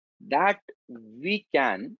that we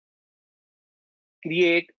can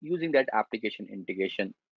create using that application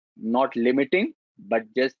integration, not limiting, but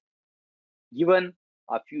just given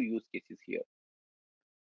a few use cases here.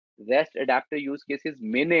 REST adapter use cases,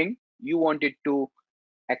 meaning you wanted to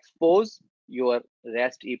expose your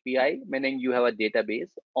REST API, meaning you have a database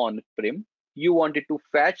on-prem. You wanted to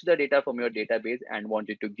fetch the data from your database and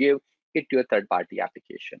wanted to give it to a third-party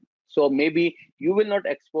application. So maybe you will not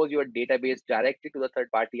expose your database directly to the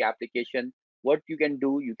third-party application. What you can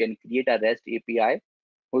do, you can create a REST API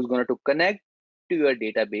who's going to connect to your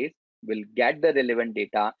database, will get the relevant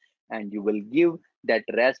data, and you will give that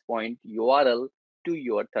REST point URL to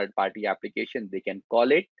your third-party application. They can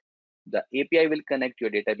call it. The API will connect to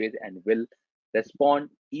your database and will respond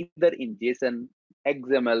either in JSON,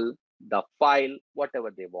 XML, the file,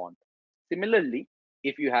 whatever they want. Similarly,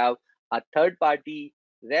 if you have a third-party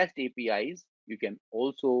REST APIs, you can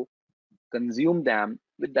also consume them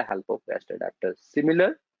with the help of REST adapters.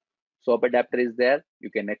 Similar, SOAP adapter is there. You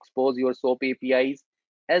can expose your SOAP APIs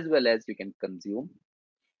as well as you can consume.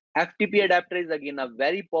 FTP adapter is again a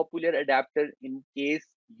very popular adapter in case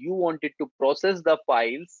you wanted to process the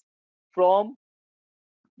files from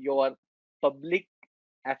your public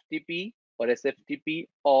FTP or SFTP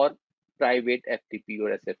or private FTP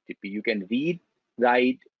or SFTP. You can read,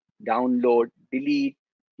 write, download, delete,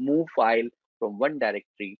 move file from one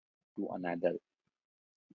directory to another.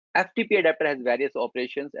 FTP adapter has various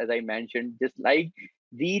operations, as I mentioned, just like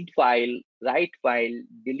read file, write file,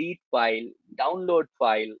 delete file, download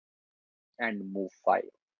file, and move file.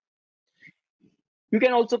 You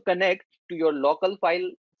can also connect to your local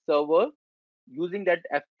file server using that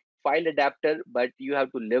file adapter, but you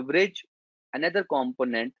have to leverage another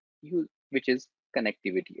component which is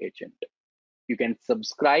connectivity agent. You can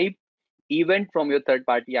subscribe event from your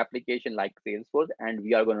third-party application like Salesforce, and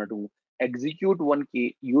we are going to execute one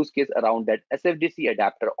key use case around that SFDC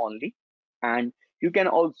adapter only. And you can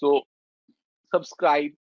also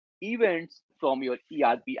subscribe events from your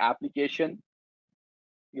ERP application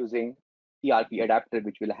using ERP adapter,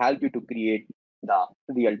 which will help you to create the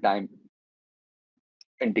real-time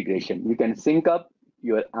integration. You can sync up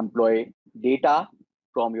your employee data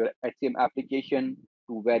from your HCM application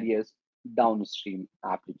to various downstream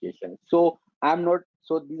applications. So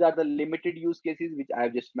these are the limited use cases which I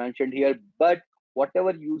have just mentioned here, but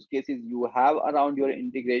whatever use cases you have around your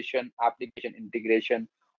integration, application integration,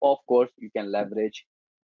 of course, you can leverage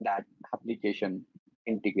that application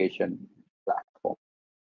integration platform.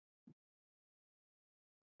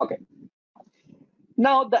 Okay.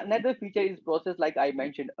 Now, the another feature is process, like I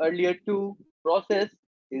mentioned earlier too. Process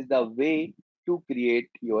is the way to create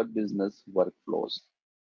your business workflows.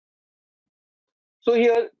 So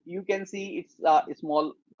here you can see it's a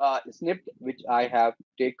small snippet which I have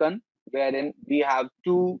taken, wherein we have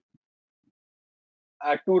two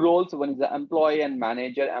roles. One is the employee and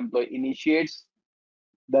manager. Employee initiates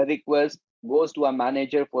the request, goes to a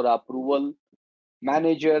manager for approval.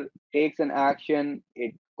 Manager takes an action.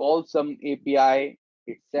 It calls some API.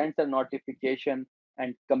 It sends a notification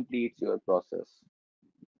and completes your process.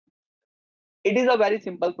 It is a very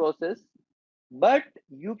simple process, but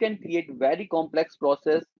you can create very complex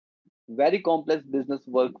process, very complex business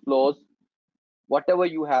workflows. Whatever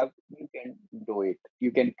you have, you can do it.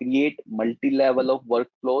 You can create multi-level of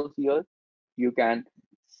workflows here. You can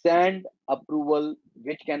send approval,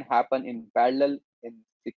 which can happen in parallel in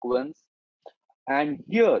sequence. And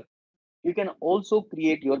here you can also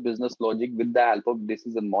create your business logic with the help of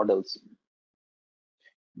decision models.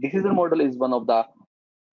 Decision model is one of the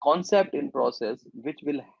concept in process which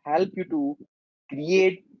will help you to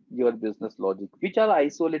create your business logic, which are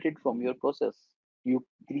isolated from your process. You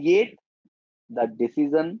create the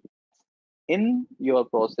decision in your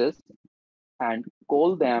process and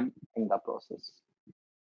call them in the process.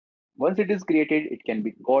 Once it is created, it can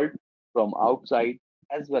be called from outside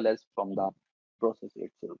as well as from the process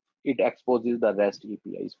itself. It exposes the REST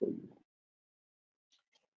APIs for you.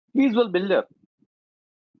 Visual Builder.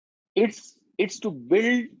 It's to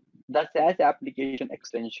build the SaaS application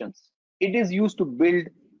extensions. It is used to build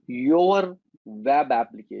your web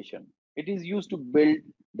application. It is used to build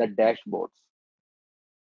the dashboards,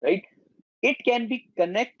 right? It can be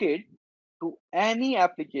connected to any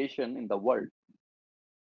application in the world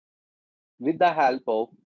with the help of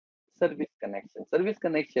service connection. Service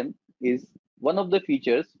connection is one of the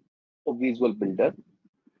features of Visual Builder,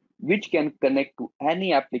 which can connect to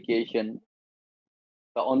any application.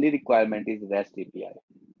 The only requirement is REST API.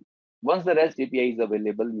 Once the REST API is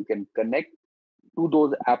available, you can connect to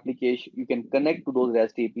those applications. You can connect to those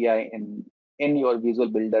REST API in your Visual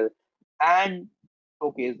Builder and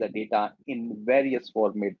showcase the data in various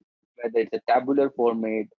formats whether it's a tabular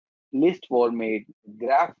format, list format,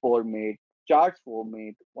 graph format, charts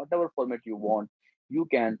format, whatever format you want, you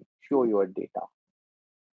can show your data.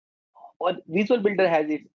 Or Visual Builder has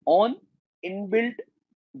its own inbuilt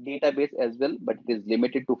database as well, but it is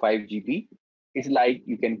limited to 5 GB. It's like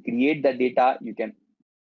you can create the data, you can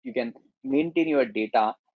maintain your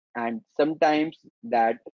data, and sometimes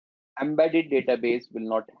that embedded database will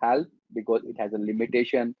not help because it has a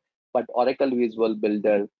limitation. But Oracle Visual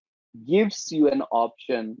Builder gives you an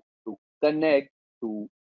option to connect to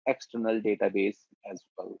external database as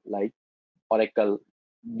well, like Oracle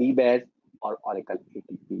DBase or Oracle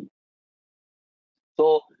ATP.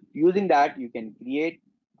 So using that, you can create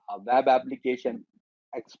a web application,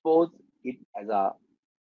 expose it as a,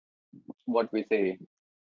 what we say,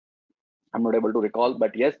 I'm not able to recall,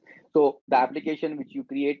 but yes. So the application which you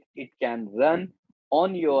create, it can run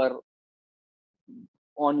on your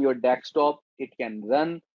desktop. It can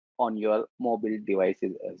run on your mobile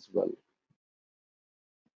devices as well.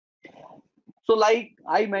 So like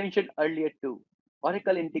I mentioned earlier too,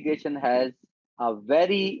 Oracle integration has a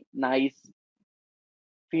very nice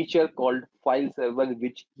feature called file server,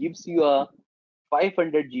 which gives you a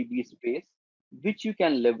 500 GB space, which you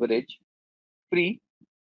can leverage free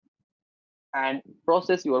and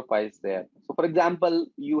process your files there. So for example,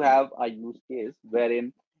 you have a use case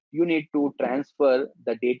wherein you need to transfer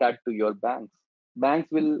the data to your banks. Banks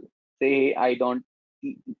will say, I don't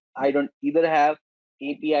either have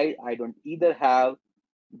API, I don't either have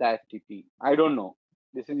the FTP. I don't know.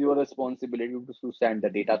 This is your responsibility to send the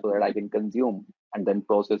data so that I can consume and then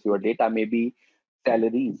process your data, maybe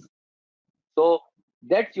salaries. So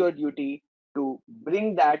that's your duty to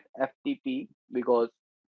bring that FTP, because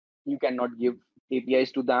you cannot give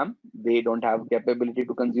APIs to them. They don't have capability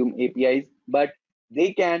to consume APIs, but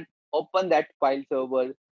they can open that file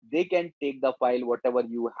server. They can take the file, whatever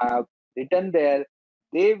you have written there.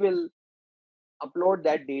 They will upload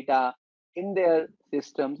that data in their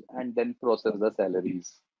systems and then process the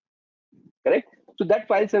salaries. Correct? So that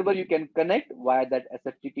file server you can connect via that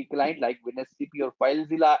SFTP client like WinSCP or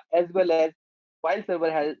FileZilla, as well as file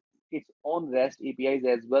server has its own REST APIs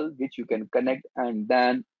as well, which you can connect and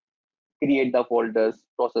then create the folders,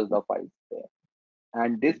 process the files there.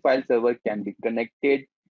 And this file server can be connected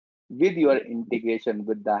with your integration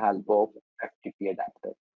with the help of FTP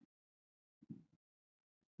adapter.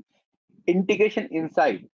 Integration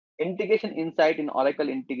Insight. Integration Insight in Oracle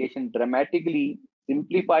integration dramatically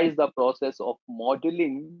simplifies the process of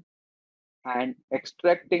modeling and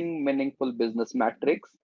extracting meaningful business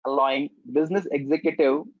metrics, allowing business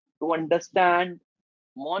executive to understand,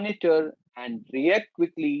 monitor, and react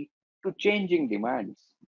quickly to changing demands.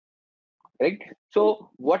 Right?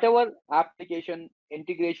 So whatever application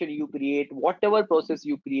integration you create, whatever process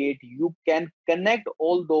you create, you can connect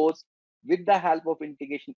all those with the help of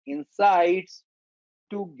integration insights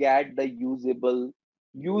to get the useful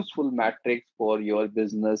metrics for your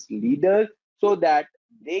business leaders, so that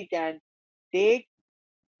they can take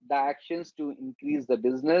the actions to increase the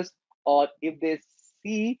business, or if they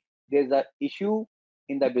see there's an issue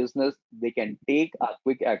in the business, they can take a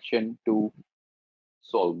quick action to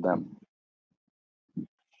solve them.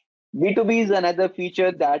 B2B is another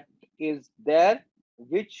feature that is there,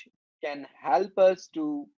 which can help us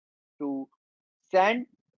to send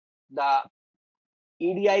the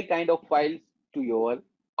EDI kind of files to your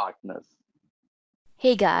partners.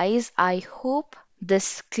 Hey guys, I hope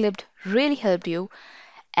this clip really helped you.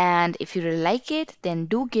 And if you really like it, then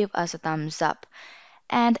do give us a thumbs up.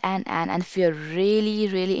 And if you're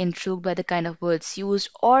really intrigued by the kind of words used,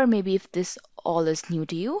 or maybe if this all is new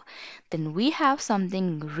to you, then we have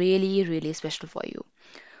something really special for you.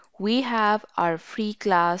 We have our free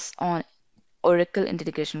class on Oracle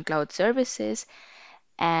Integration Cloud Services,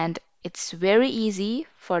 and it's very easy.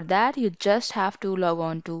 For that, you just have to log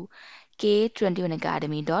on to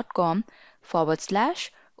K21Academy.com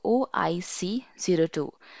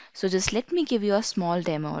 /OIC02. So just let me give you a small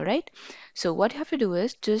demo, all right? So what you have to do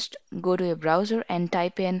is just go to your browser and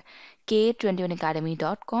type in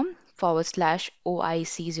K21Academy.com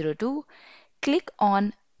 /OIC02. Click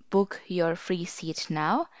on book your free seat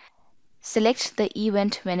now. Select the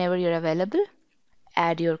event whenever you're available,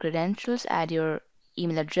 add your credentials, add your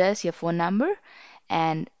email address, your phone number,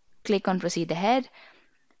 and click on proceed ahead.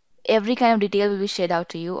 Every kind of detail will be shared out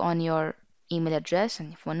to you on your email address and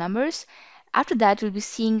your phone numbers. After that, you'll be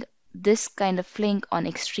seeing this kind of link on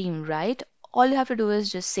extreme right. All you have to do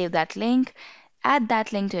is just save that link, add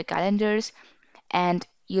that link to your calendars, and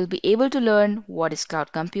you'll be able to learn what is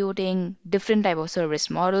cloud computing, different type of service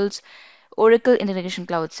models, Oracle Integration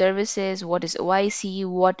Cloud Services, what is OIC,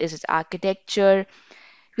 what is its architecture,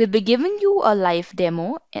 We'll be giving you a live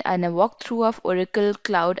demo and a walkthrough of Oracle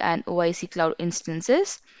Cloud and OIC Cloud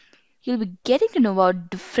instances. You'll be getting to know about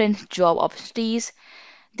different job opportunities.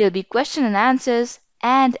 There'll be question and answers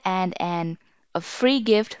and a free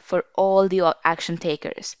gift for all the action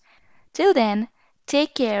takers. Till then,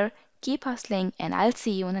 take care, keep hustling, and I'll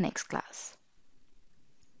see you in the next class.